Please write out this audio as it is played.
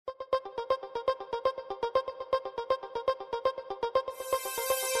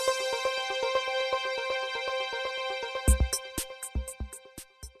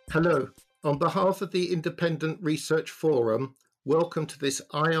Hello. On behalf of the Independent Research Forum, welcome to this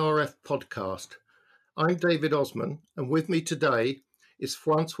IRF podcast. I'm David Osman, and with me today is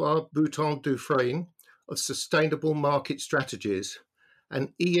François Boutin-Dufresne of Sustainable Market Strategies,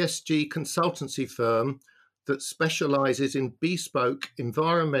 an ESG consultancy firm that specializes in bespoke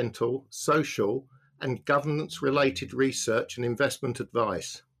environmental, social, and governance-related research and investment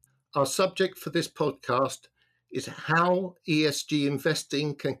advice. Our subject for this podcast is how ESG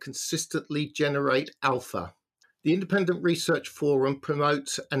investing can consistently generate alpha. The Independent Research Forum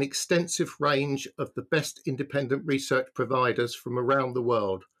promotes an extensive range of the best independent research providers from around the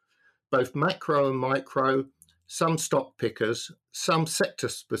world, both macro and micro, some stock pickers, some sector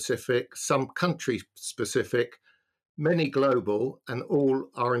specific, some country specific, many global, and all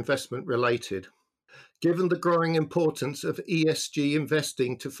are investment related. Given the growing importance of ESG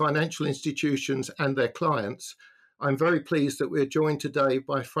investing to financial institutions and their clients, I'm very pleased that we're joined today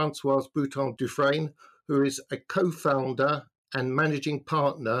by François Boutin-Dufresne, who is a co-founder and managing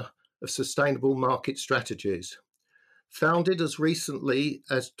partner of Sustainable Market Strategies. Founded as recently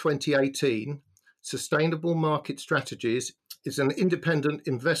as 2018, Sustainable Market Strategies is an independent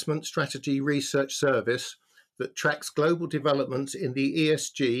investment strategy research service that tracks global developments in the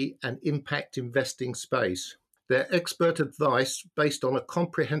ESG and impact investing space. Their expert advice based on a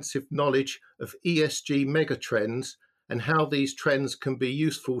comprehensive knowledge of ESG megatrends and how these trends can be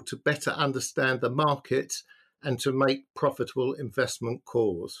useful to better understand the markets and to make profitable investment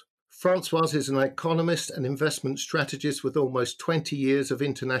calls. François is an economist and investment strategist with almost 20 years of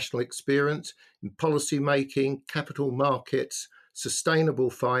international experience in policy making, capital markets, sustainable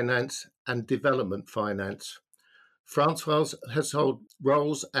finance, and development finance. François has held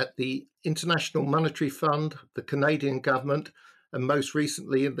roles at the International Monetary Fund, the Canadian government, and most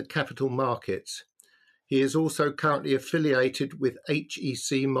recently in the capital markets. He is also currently affiliated with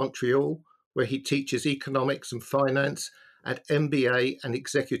HEC Montreal, where he teaches economics and finance at MBA and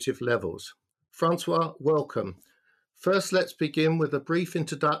executive levels. François, welcome. First, let's begin with a brief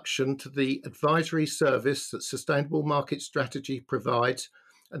introduction to the advisory service that Sustainable Market Strategy provides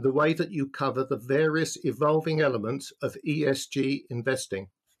and the way that you cover the various evolving elements of ESG investing.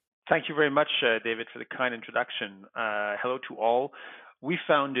 Thank you very much, David, for the kind introduction. Hello to all. We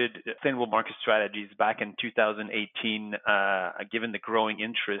founded Sustainable Market Strategies back in 2018, given the growing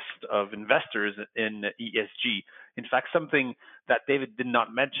interest of investors in ESG. In fact, something that David did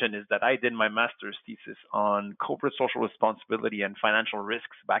not mention is that I did my master's thesis on corporate social responsibility and financial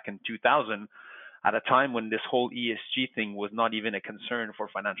risks back in 2000, at a time when this whole ESG thing was not even a concern for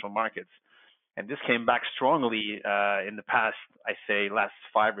financial markets. And this came back strongly in the past, last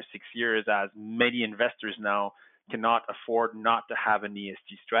 5 or 6 years, as many investors now cannot afford not to have an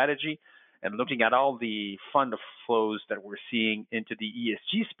ESG strategy. And looking at all the fund flows that we're seeing into the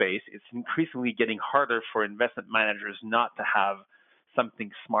ESG space, it's increasingly getting harder for investment managers not to have something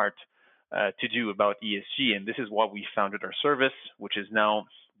smart to do about ESG. And this is why we founded our service, which is now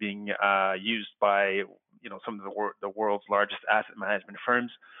being used by some of the world's largest asset management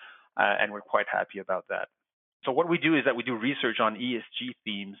firms, and we're quite happy about that. So what we do is that we do research on ESG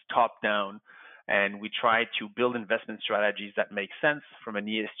themes top down, and we try to build investment strategies that make sense from an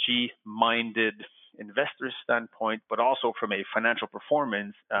ESG-minded investor standpoint, but also from a financial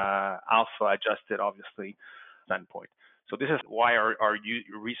performance, alpha-adjusted, obviously, standpoint. So this is why our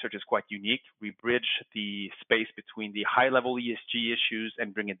research is quite unique. We bridge the space between the high-level ESG issues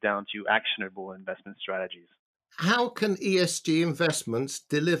and bring it down to actionable investment strategies. How can ESG investments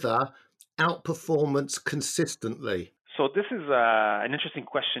deliver outperformance consistently? So this is an interesting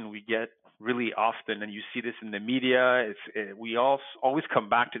question we get really often, and you see this in the media. We always come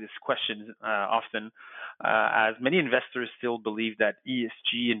back to this question often, as many investors still believe that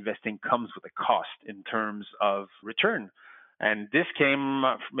ESG investing comes with a cost in terms of return. And this came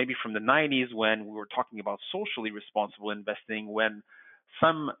maybe from the 90s when we were talking about socially responsible investing, when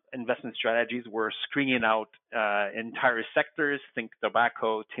some investment strategies were screening out entire sectors, think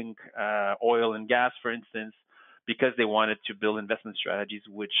tobacco, think oil and gas, for instance, because they wanted to build investment strategies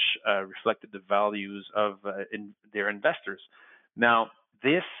which reflected the values of their investors. Now,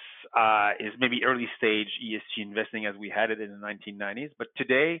 this is maybe early stage ESG investing as we had it in the 1990s, but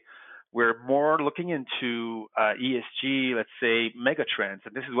today we're more looking into ESG, let's say, megatrends.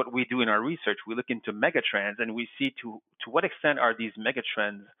 And this is what we do in our research. We look into megatrends and we see to what extent are these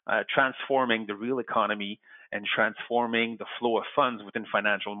megatrends transforming the real economy and transforming the flow of funds within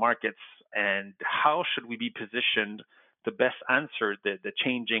financial markets, and how should we be positioned to best answer the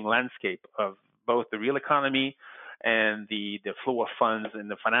changing landscape of both the real economy and the flow of funds in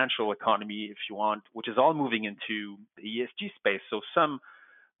the financial economy, if you want, which is all moving into the ESG space. So some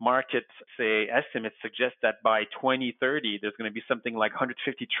market, say, estimates suggest that by 2030, there's going to be something like $150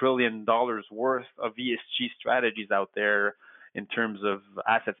 trillion worth of ESG strategies out there in terms of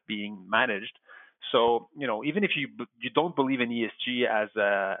assets being managed. So, even if you don't believe in ESG as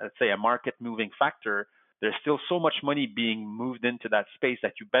let's say, a market moving factor, there's still so much money being moved into that space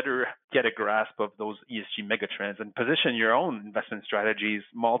that you better get a grasp of those ESG megatrends and position your own investment strategies,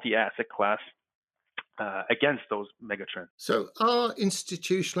 multi-asset class, against those megatrends. So, are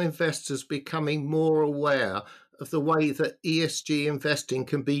institutional investors becoming more aware of the way that ESG investing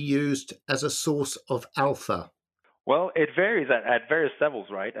can be used as a source of alpha? Well, it varies at various levels,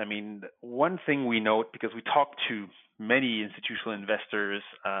 right? I mean, one thing we note, because we talk to many institutional investors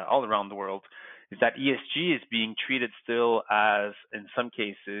all around the world, is that ESG is being treated still as, in some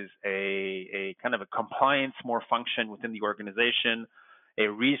cases, a kind of a compliance more function within the organization, a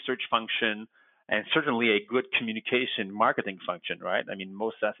research function, and certainly a good communication marketing function, right? I mean,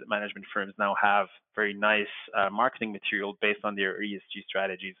 most asset management firms now have very nice marketing material based on their ESG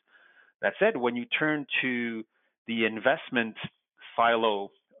strategies. That said, when you turn to the investment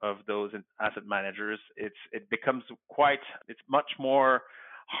silo of those asset managers, it's much more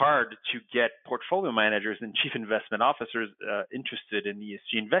hard to get portfolio managers and chief investment officers interested in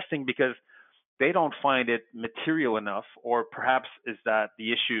ESG investing because they don't find it material enough, or perhaps is that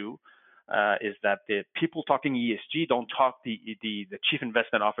the issue is that the people talking ESG don't talk the chief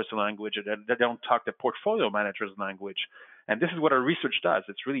investment officer language, or they don't talk the portfolio manager's language. And this is what our research does.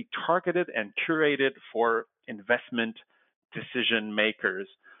 It's really targeted and curated for investment decision makers.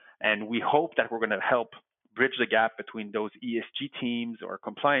 And we hope that we're going to help bridge the gap between those ESG teams or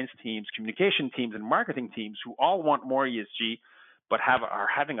compliance teams, communication teams, and marketing teams who all want more ESG, but are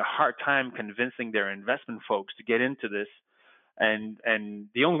having a hard time convincing their investment folks to get into this. And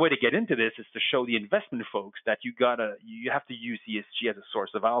the only way to get into this is to show the investment folks that you have to use ESG as a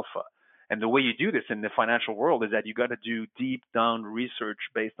source of alpha. And the way you do this in the financial world is that you got to do deep down research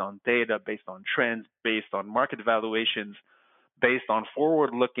based on data, based on trends, based on market valuations, based on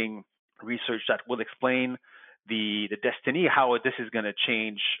forward-looking research that will explain the destiny, how this is going to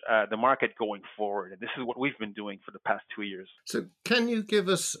change the market going forward. And this is what we've been doing for the past 2 years. So can you give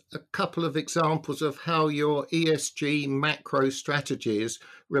us a couple of examples of how your ESG macro strategies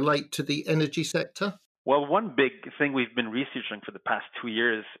relate to the energy sector? Well, one big thing we've been researching for the past 2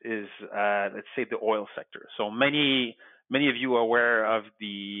 years is, let's say, the oil sector. So many of you are aware of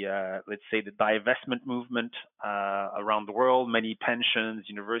the, let's say, the divestment movement around the world. Many pensions,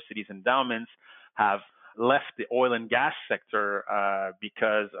 universities, endowments have left the oil and gas sector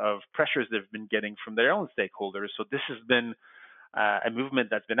because of pressures they've been getting from their own stakeholders. So this has been a movement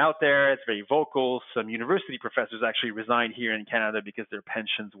that's been out there. It's very vocal. Some university professors actually resigned here in Canada because their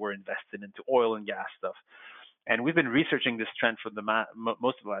pensions were invested into oil and gas stuff. And we've been researching this trend for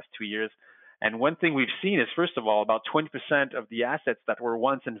most of the last 2 years. And one thing we've seen is, first of all, about 20% of the assets that were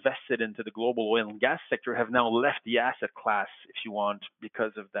once invested into the global oil and gas sector have now left the asset class, if you want,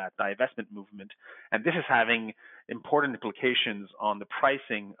 because of that divestment movement. And this is having important implications on the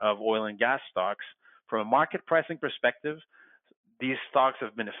pricing of oil and gas stocks. From a market pricing perspective, these stocks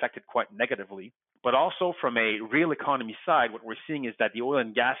have been affected quite negatively. But also from a real economy side, what we're seeing is that the oil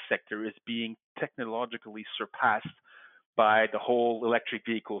and gas sector is being technologically surpassed by the whole electric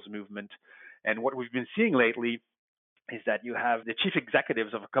vehicles movement. And what we've been seeing lately is that you have the chief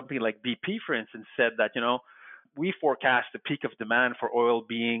executives of a company like BP, for instance, said that, we forecast the peak of demand for oil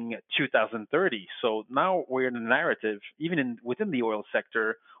being 2030. So now we're in a narrative, even within the oil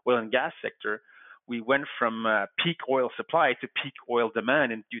and gas sector, we went from peak oil supply to peak oil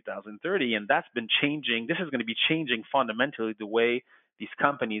demand in 2030, and that's been changing. This is going to be changing fundamentally the way these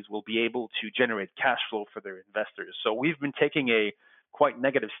companies will be able to generate cash flow for their investors. So we've been taking a quite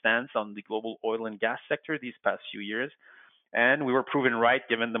negative stance on the global oil and gas sector these past few years, and we were proven right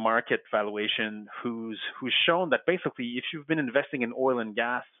given the market valuation, who's shown that basically if you've been investing in oil and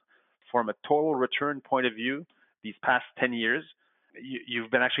gas from a total return point of view these past 10 years, you've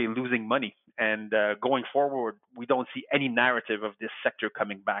been actually losing money. And going forward, we don't see any narrative of this sector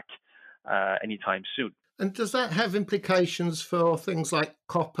coming back anytime soon. And does that have implications for things like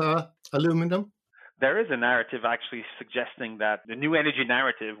copper, aluminum? There is a narrative actually suggesting that the new energy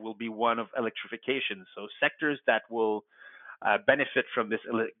narrative will be one of electrification. So sectors that will benefit from this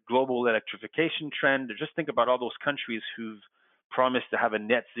global electrification trend. Just think about all those countries who've promised to have a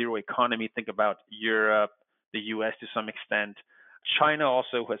net zero economy. Think about Europe, the US to some extent. China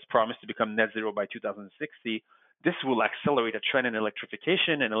also has promised to become net zero by 2060. This will accelerate a trend in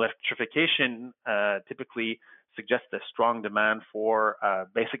electrification, and electrification typically suggests a strong demand for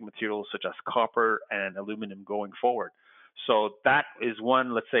basic materials such as copper and aluminum going forward. So that is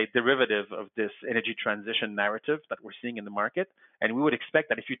one, let's say, derivative of this energy transition narrative that we're seeing in the market. And we would expect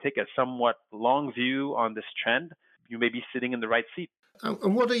that if you take a somewhat long view on this trend, you may be sitting in the right seat.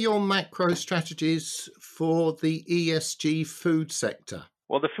 And what are your macro strategies for the ESG food sector?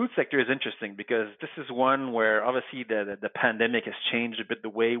 Well, the food sector is interesting because this is one where obviously the pandemic has changed a bit the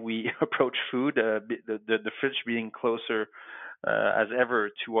way we approach food, the fridge being closer as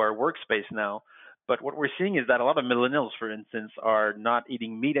ever to our workspace now. But what we're seeing is that a lot of millennials, for instance, are not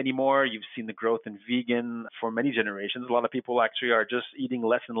eating meat anymore. You've seen the growth in vegan for many generations. A lot of people actually are just eating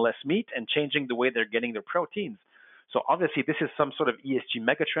less and less meat and changing the way they're getting their proteins. So obviously, this is some sort of ESG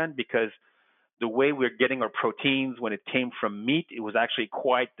megatrend because the way we're getting our proteins when it came from meat, it was actually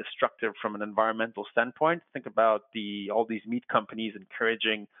quite destructive from an environmental standpoint. Think about all these meat companies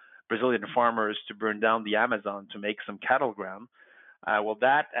encouraging Brazilian farmers to burn down the Amazon to make some cattle ground. Well,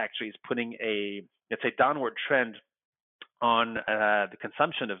 that actually is putting let's say, downward trend on the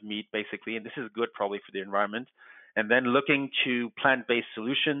consumption of meat, basically, and this is good probably for the environment. And then looking to plant-based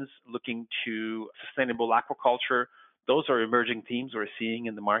solutions, looking to sustainable aquaculture, those are emerging themes we're seeing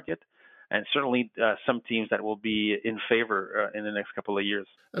in the market, and certainly some themes that will be in favor in the next couple of years.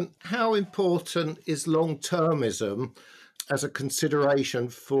 And how important is long-termism as a consideration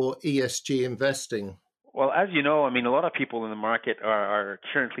for ESG investing? Well, as you know, I mean, a lot of people in the market are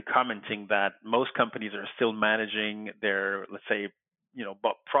currently commenting that most companies are still managing their, let's say,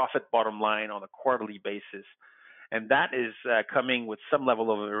 profit bottom line on a quarterly basis. And that is coming with some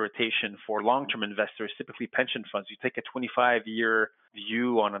level of irritation for long-term investors, typically pension funds. You take a 25-year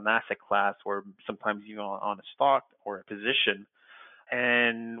view on an asset class or sometimes even on a stock or a position.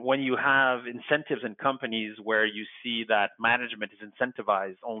 And when you have incentives in companies where you see that management is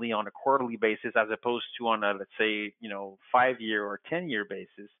incentivized only on a quarterly basis as opposed to on a, let's say, 5-year or 10-year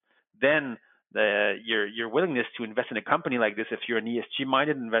basis, then your willingness to invest in a company like this, if you're an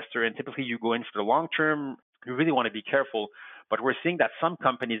ESG-minded investor and typically you go in for the long term, you really want to be careful. But we're seeing that some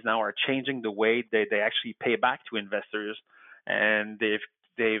companies now are changing the way they actually pay back to investors, and they've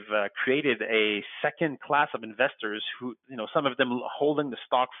created a second class of investors who, some of them holding the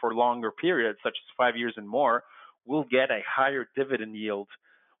stock for longer periods, such as 5 years and more, will get a higher dividend yield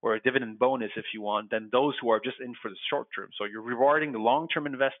or a dividend bonus, if you want, than those who are just in for the short term. So you're rewarding the long-term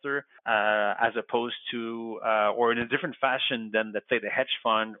investor as opposed to, or in a different fashion than, let's say, the hedge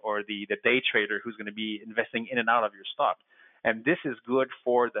fund or the day trader who's going to be investing in and out of your stock. And this is good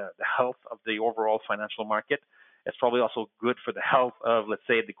for the health of the overall financial market. It's probably also good for the health of, let's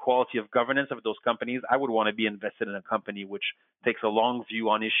say, the quality of governance of those companies. I would want to be invested in a company which takes a long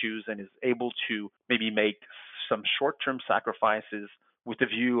view on issues and is able to maybe make some short-term sacrifices with the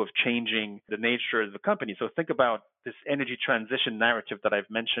view of changing the nature of the company. So think about this energy transition narrative that I've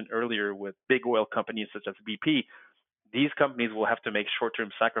mentioned earlier with big oil companies such as BP. These companies will have to make short-term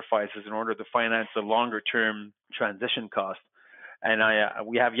sacrifices in order to finance the longer-term transition costs. And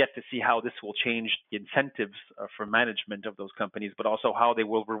we have yet to see how this will change the incentives for management of those companies, but also how they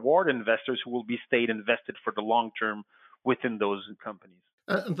will reward investors who will be stayed invested for the long term within those companies.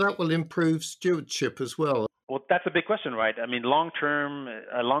 And that will improve stewardship as well. Well, that's a big question, right? I mean, a long-term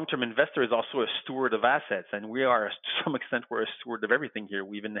investor is also a steward of assets, and we are, to some extent, we're a steward of everything here.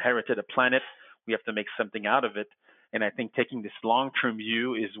 We've inherited a planet. We have to make something out of it. And I think taking this long-term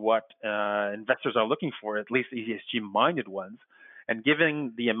view is what investors are looking for, at least ESG-minded ones. And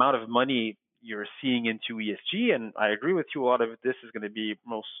given the amount of money you're seeing into ESG, and I agree with you, a lot of this is going to be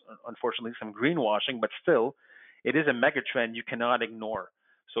most, unfortunately, some greenwashing, but still, it is a mega trend you cannot ignore.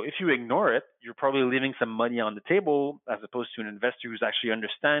 So if you ignore it, you're probably leaving some money on the table as opposed to an investor who's actually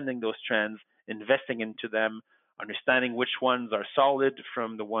understanding those trends, investing into them, understanding which ones are solid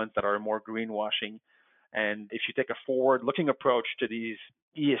from the ones that are more greenwashing. And if you take a forward-looking approach to these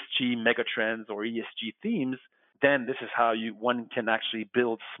ESG megatrends or ESG themes, then this is how one can actually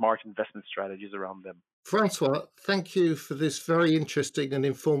build smart investment strategies around them. Francois, thank you for this very interesting and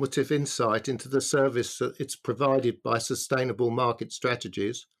informative insight into the service that it's provided by Sustainable Market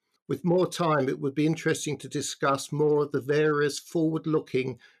Strategies. With more time, it would be interesting to discuss more of the various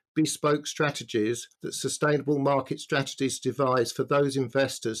forward-looking bespoke strategies that Sustainable Market Strategies devise for those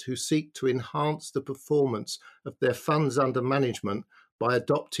investors who seek to enhance the performance of their funds under management by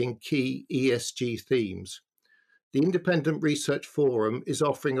adopting key ESG themes. The Independent Research Forum is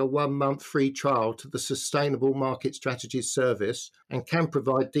offering a 1-month free trial to the Sustainable Market Strategies service and can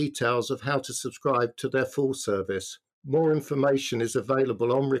provide details of how to subscribe to their full service. More information is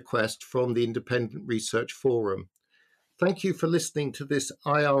available on request from the Independent Research Forum. Thank you for listening to this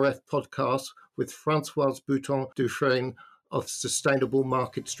IRF podcast with François Boutin-Dufresne of Sustainable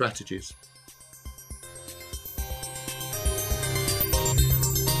Market Strategies.